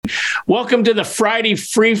Welcome to the Friday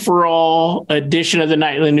free-for-all edition of the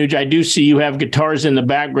Nightly Nuge. I do see you have guitars in the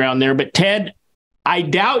background there, but Ted, I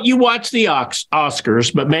doubt you watched the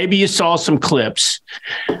Oscars, but maybe you saw some clips.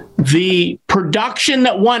 The production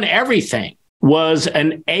that won everything was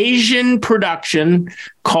an Asian production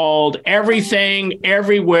called Everything,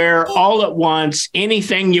 Everywhere, All at Once,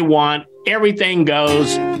 Anything You Want, Everything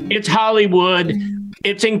Goes. It's Hollywood.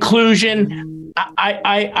 It's inclusion.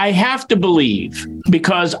 I have to believe,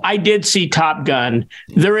 because I did see Top Gun,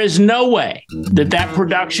 there is no way that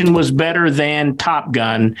production was better than Top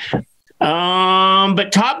Gun.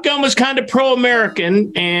 But Top Gun was kind of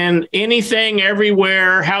pro-American, and Anything,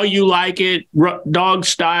 Everywhere, How You Like It, Dog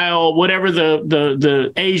Style, whatever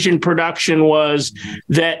the Asian production was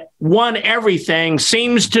that won everything,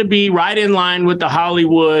 seems to be right in line with the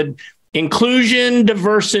Hollywood inclusion,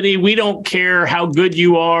 diversity. We don't care how good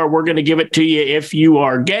you are. We're going to give it to you if you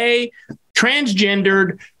are gay,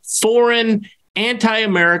 transgendered, foreign,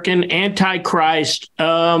 anti-American, anti-Christ.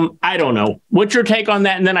 I don't know. What's your take on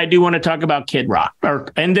that? And then I do want to talk about Kid Rock,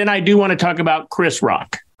 and then I do want to talk about Chris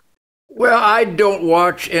Rock. Well, I don't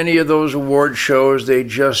watch any of those award shows. They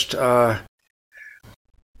just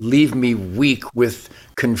leave me weak with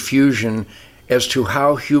confusion as to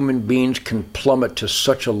how human beings can plummet to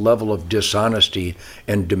such a level of dishonesty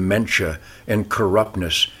and dementia and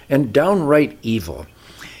corruptness and downright evil.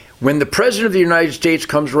 When the President of the United States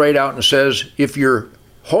comes right out and says, if you're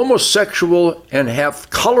homosexual and have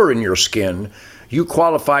color in your skin, you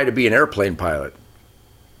qualify to be an airplane pilot.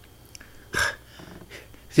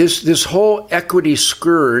 This whole equity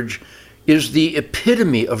scourge is the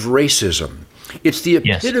epitome of racism. It's the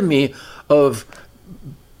epitome of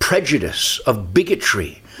prejudice, of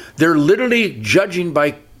bigotry. They're literally judging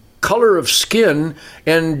by color of skin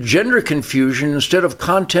and gender confusion instead of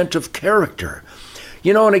content of character.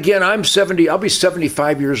 You know, and again, I'll be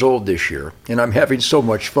 75 years old this year, and I'm having so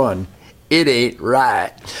much fun. It ain't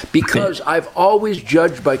right. Because I've always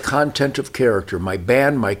judged by content of character. My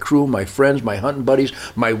band, my crew, my friends, my hunting buddies,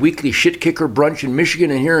 my weekly shit kicker brunch in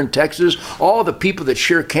Michigan and here in Texas, all the people that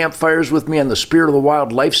share campfires with me on the Spirit of the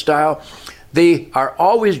Wild lifestyle, they are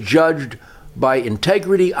always judged by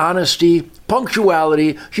integrity, honesty,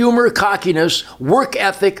 punctuality, humor, cockiness, work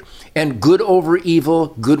ethic, and good over evil,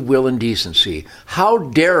 goodwill, and decency. How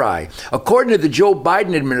dare I? According to the Joe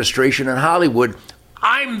Biden administration in Hollywood,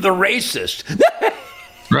 I'm the racist.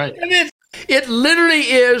 Right. It literally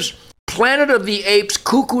is Planet of the Apes,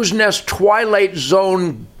 Cuckoo's Nest, Twilight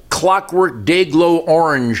Zone, Clockwork Dayglow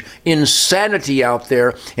Orange insanity out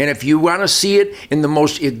there. And if you want to see it in the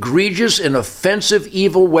most egregious and offensive,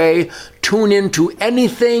 evil way, tune into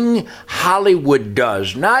anything Hollywood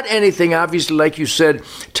does. Not anything, obviously, like you said,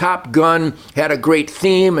 Top Gun had a great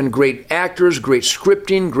theme and great actors, great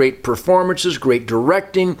scripting, great performances, great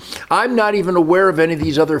directing. I'm not even aware of any of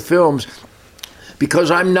these other films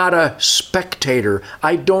because I'm not a spectator.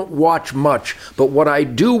 I don't watch much. But what I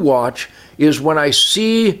do watch is when I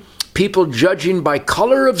see people judging by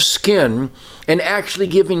color of skin and actually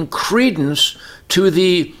giving credence to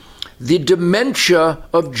the dementia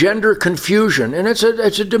of gender confusion. And it's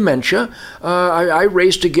a dementia. I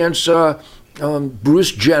raced against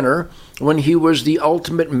Bruce Jenner when he was the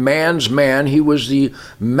ultimate man's man. He was the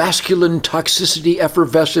masculine toxicity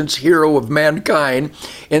effervescence hero of mankind.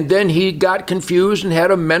 And then he got confused and had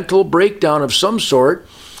a mental breakdown of some sort.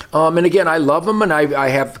 And again, I love them, and I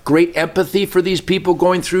have great empathy for these people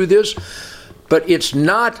going through this, but it's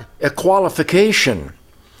not a qualification.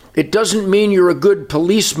 It doesn't mean you're a good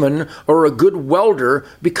policeman or a good welder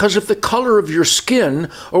because of the color of your skin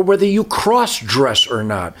or whether you cross-dress or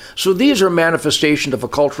not. So these are manifestations of a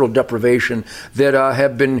cultural deprivation that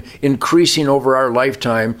have been increasing over our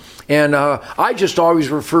lifetime. And I just always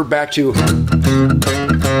refer back to...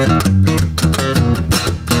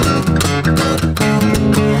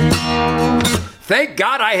 Thank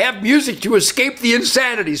God I have music to escape the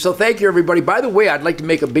insanity. So thank you, everybody. By the way, I'd like to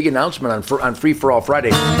make a big announcement on Free for All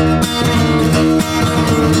Friday.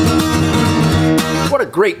 What a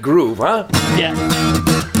great groove, huh? Yeah.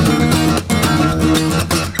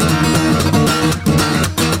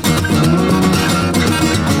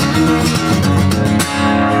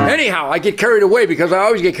 Anyhow, I get carried away because I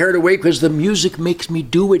always get carried away because the music makes me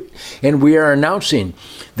do it. And we are announcing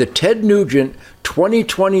the Ted Nugent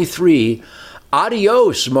 2023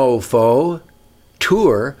 Adios, Mofo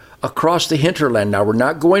tour across the hinterland. Now, we're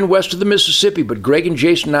not going west of the Mississippi, but Greg and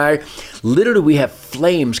Jason and I, literally, we have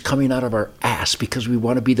flames coming out of our ass because we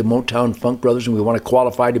want to be the Motown Funk Brothers and we want to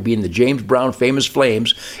qualify to be in the James Brown Famous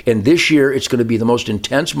Flames. And this year, it's going to be the most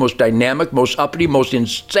intense, most dynamic, most uppity, most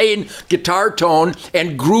insane guitar tone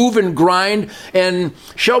and groove and grind and,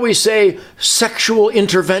 shall we say, sexual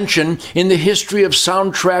intervention in the history of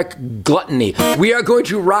soundtrack gluttony. We are going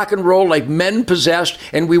to rock and roll like men possessed,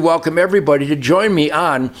 and we welcome everybody to join me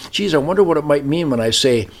on, geez, I wonder what it might mean when I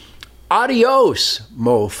say, adios,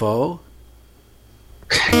 mofo.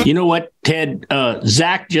 You know what, Ted?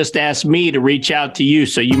 Zach just asked me to reach out to you,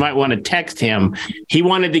 so you might want to text him. He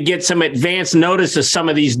wanted to get some advance notice of some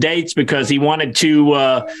of these dates because he wanted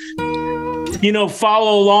to,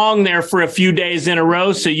 follow along there for a few days in a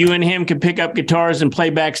row so you and him can pick up guitars and play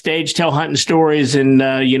backstage, tell hunting stories, and,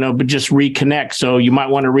 but just reconnect. So you might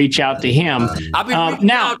want to reach out to him. I'll be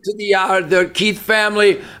reaching out to the Keith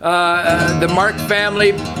family, the Mark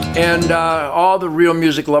family, and all the real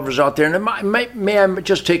music lovers out there. And may I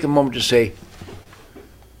just take a moment to say,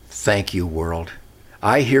 thank you, world.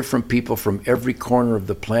 I hear from people from every corner of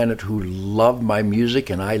the planet who love my music,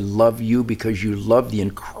 and I love you because you love the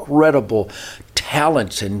incredible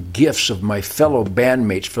talents and gifts of my fellow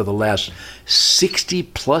bandmates for the last 60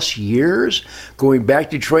 plus years, going back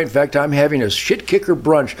to Detroit. In fact, I'm having a shit kicker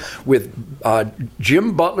brunch with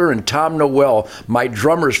Jim Butler and Tom Noel, my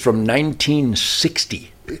drummers from 1960.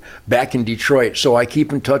 Back in Detroit. So I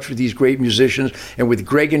keep in touch with these great musicians, and with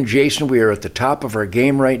Greg and Jason, we are at the top of our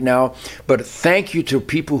game right now. But thank you to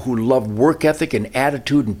people who love work ethic and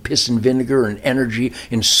attitude and piss and vinegar and energy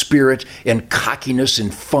and spirit and cockiness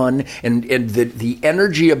and fun, and the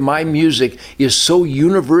energy of my music is so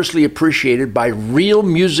universally appreciated by real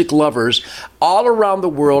music lovers all around the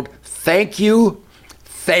world. Thank you.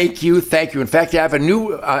 Thank you, thank you. In fact, I have a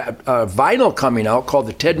new vinyl coming out called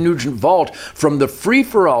the Ted Nugent Vault from the Free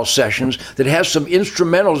For All sessions that has some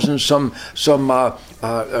instrumentals and some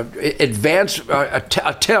advanced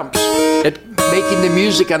attempts at making the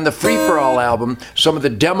music on the Free For All album. Some of the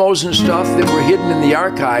demos and stuff that were hidden in the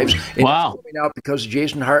archives. And wow! It's coming out because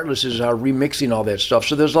Jason Hartless is remixing all that stuff.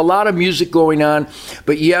 So there's a lot of music going on.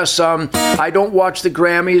 But yes, I don't watch the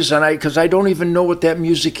Grammys, and because I don't even know what that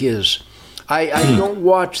music is. I don't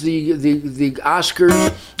watch the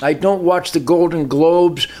Oscars. I don't watch the Golden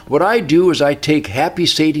Globes. What I do is I take Happy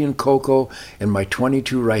Sadie and Coco and my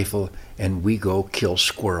 .22 rifle, and we go kill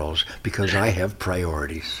squirrels because I have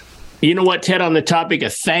priorities. You know what, Ted, on the topic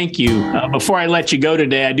of thank you, before I let you go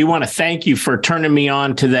today, I do want to thank you for turning me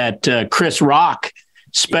on to that Chris Rock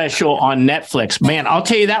special on Netflix. Man, I'll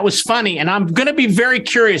tell you, that was funny. And I'm going to be very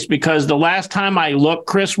curious because the last time I looked,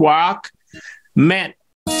 Chris Rock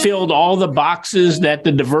filled all the boxes that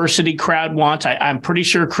the diversity crowd wants. I'm pretty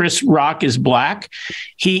sure Chris Rock is black.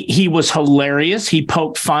 He was hilarious. He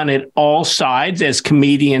poked fun at all sides, as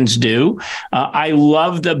comedians do. I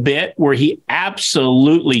love the bit where he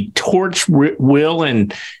absolutely torched Will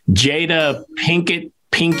and Jada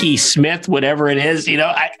Pinky Smith, whatever it is.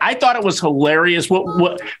 I thought it was hilarious.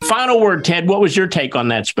 What final word, Ted? What was your take on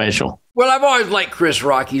that special? Well, I've always liked Chris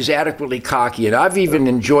Rock. He's adequately cocky, and I've even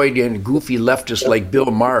enjoyed goofy leftists like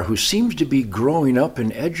Bill Maher, who seems to be growing up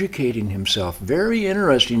and educating himself. Very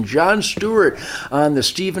interesting. Jon Stewart on the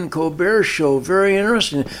Stephen Colbert Show. Very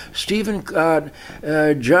interesting.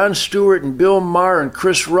 Jon Stewart and Bill Maher and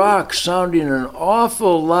Chris Rock sounding an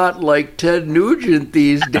awful lot like Ted Nugent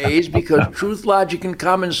these days because truth, logic, and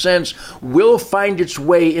common sense will find its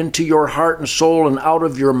way into your heart and soul and out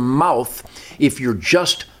of your mouth if you're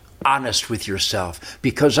just honest with yourself,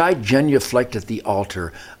 because I genuflect at the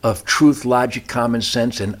altar of truth, logic, common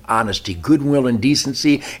sense, and honesty, goodwill, and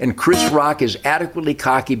decency. And Chris Rock is adequately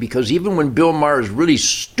cocky because even when Bill Maher is really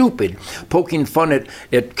stupid, poking fun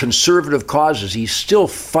at conservative causes, he's still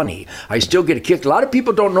funny. I still get a kick. A lot of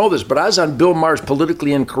people don't know this, but I was on Bill Maher's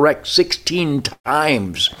Politically Incorrect 16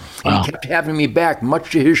 times. And he kept having me back,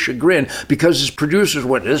 much to his chagrin, because his producers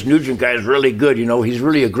went, this Nugent guy is really good. He's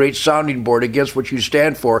really a great sounding board against what you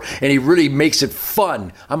stand for. And he really makes it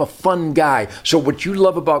fun. I'm a fun guy. So what you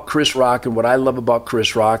love about Chris Rock and what I love about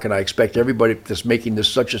Chris Rock, and I expect everybody that's making this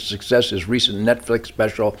such a success, his recent Netflix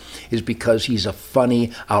special, is because he's a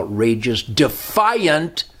funny, outrageous,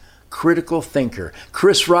 defiant, critical thinker.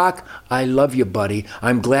 Chris Rock, I love you, buddy.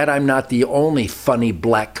 I'm glad I'm not the only funny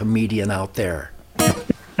black comedian out there.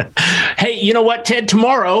 Hey, you know what, Ted?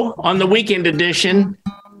 Tomorrow on the weekend edition,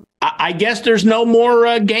 I guess there's no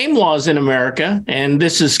more game laws in America, and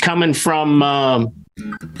this is coming from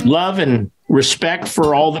love and respect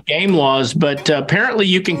for all the game laws, but apparently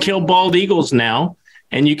you can kill bald eagles now,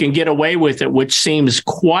 and you can get away with it, which seems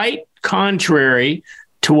quite contrary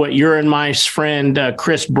to what your and my friend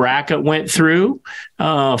Chris Brackett went through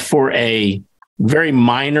for a very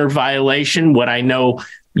minor violation. What I know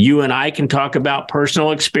you and I can talk about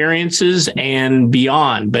personal experiences and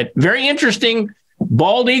beyond, but very interesting.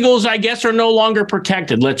 Bald eagles, I guess, are no longer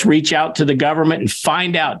protected. Let's reach out to the government and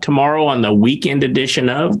find out tomorrow on the weekend edition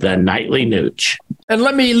of the Nightly Nuge. And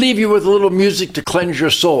let me leave you with a little music to cleanse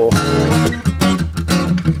your soul.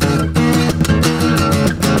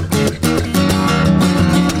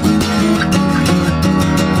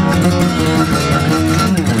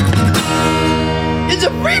 It's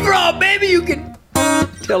a free-for-all, baby. You can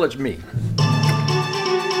tell it's me.